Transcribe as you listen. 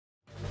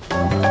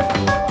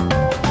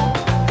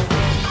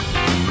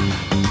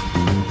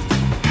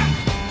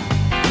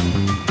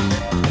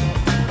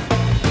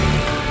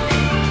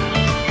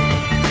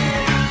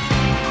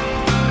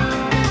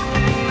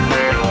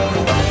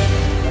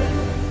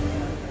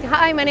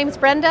Hi, my name is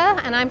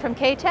Brenda and I'm from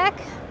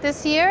K-Tek.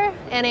 This year,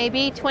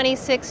 NAB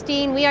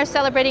 2016, we are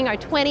celebrating our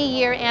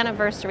 20-year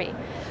anniversary.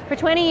 For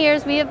 20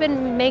 years, we have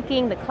been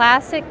making the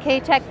classic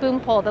K-Tek boom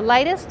pole, the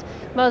lightest,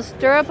 most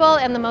durable,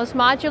 and the most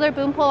modular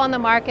boom pole on the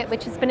market,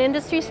 which has been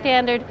industry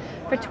standard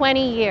for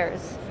 20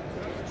 years.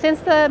 Since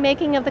the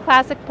making of the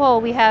classic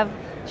pole, we have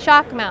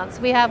shock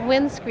mounts, we have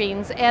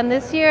windscreens, and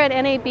this year at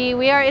NAB,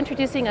 we are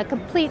introducing a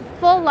complete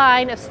full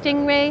line of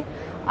Stingray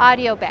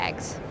audio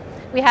bags.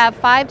 We have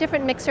 5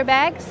 different mixer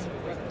bags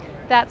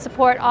that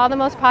support all the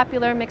most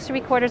popular mixer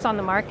recorders on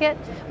the market.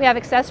 We have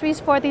accessories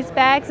for these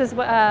bags, as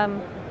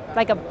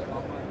like a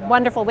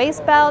wonderful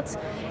waist belt,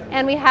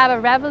 and we have a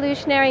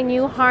revolutionary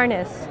new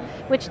harness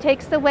which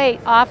takes the weight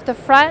off the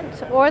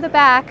front or the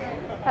back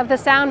of the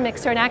sound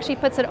mixer and actually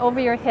puts it over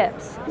your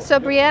hips. So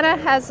Brianna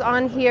has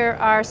on here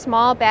our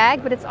small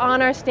bag, but it's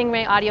on our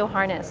Stingray audio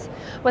harness.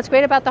 What's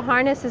great about the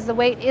harness is the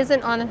weight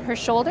isn't on her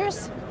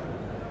shoulders.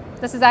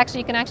 This is actually,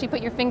 you can actually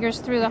put your fingers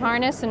through the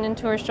harness and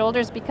into her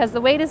shoulders because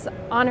the weight is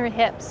on her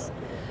hips.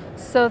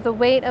 So the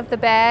weight of the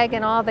bag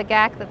and all the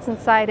gack that's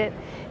inside it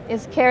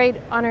is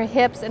carried on her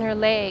hips and her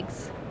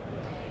legs.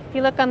 If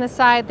you look on the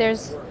side,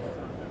 there's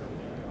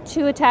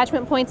 2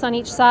 attachment points on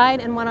each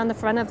side and 1 on the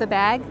front of the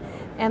bag.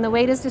 And the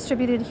weight is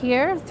distributed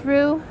here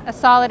through a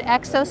solid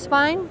exo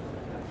spine,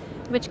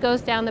 which goes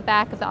down the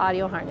back of the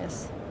audio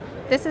harness.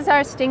 This is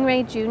our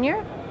Stingray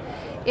Junior.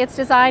 It's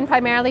designed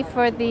primarily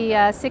for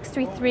the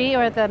 633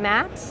 or the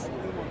Max.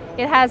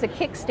 It has a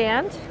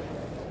kickstand,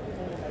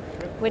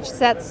 which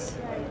sets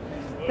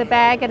the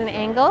bag at an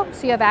angle,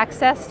 so you have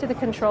access to the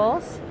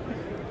controls.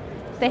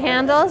 The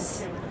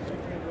handles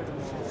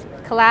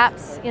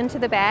collapse into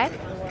the bag.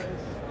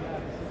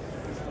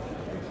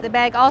 The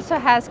bag also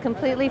has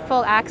completely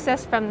full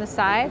access from the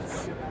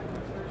sides,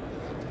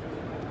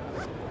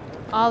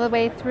 all the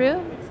way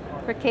through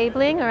for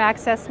cabling or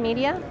access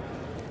media.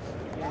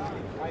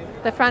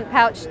 The front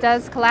pouch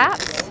does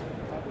collapse.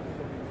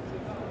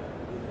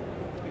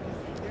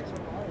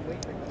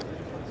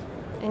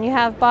 And you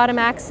have bottom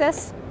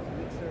access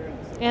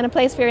and a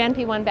place for your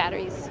NP1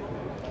 batteries.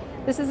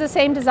 This is the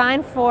same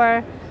design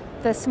for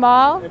the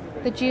small,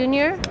 the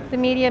junior, the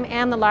medium,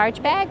 and the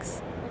large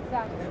bags.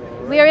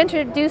 We are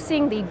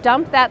introducing the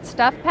dump that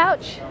stuff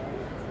pouch.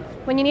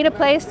 When you need a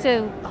place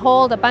to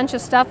hold a bunch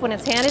of stuff when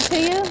it's handed to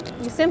you,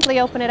 you simply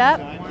open it up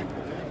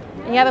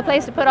and you have a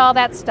place to put all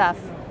that stuff.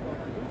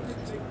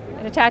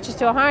 It attaches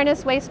to a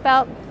harness, waist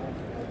belt.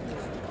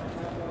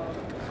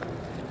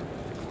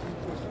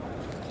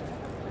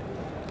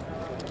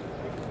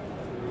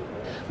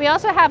 We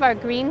also have our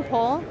green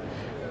pole,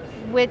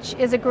 which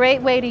is a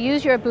great way to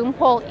use your boom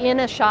pole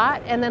in a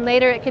shot, and then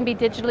later it can be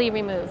digitally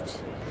removed.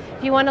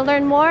 If you want to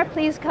learn more,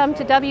 please come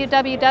to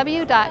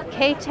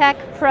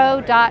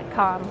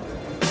www.ktekpro.com.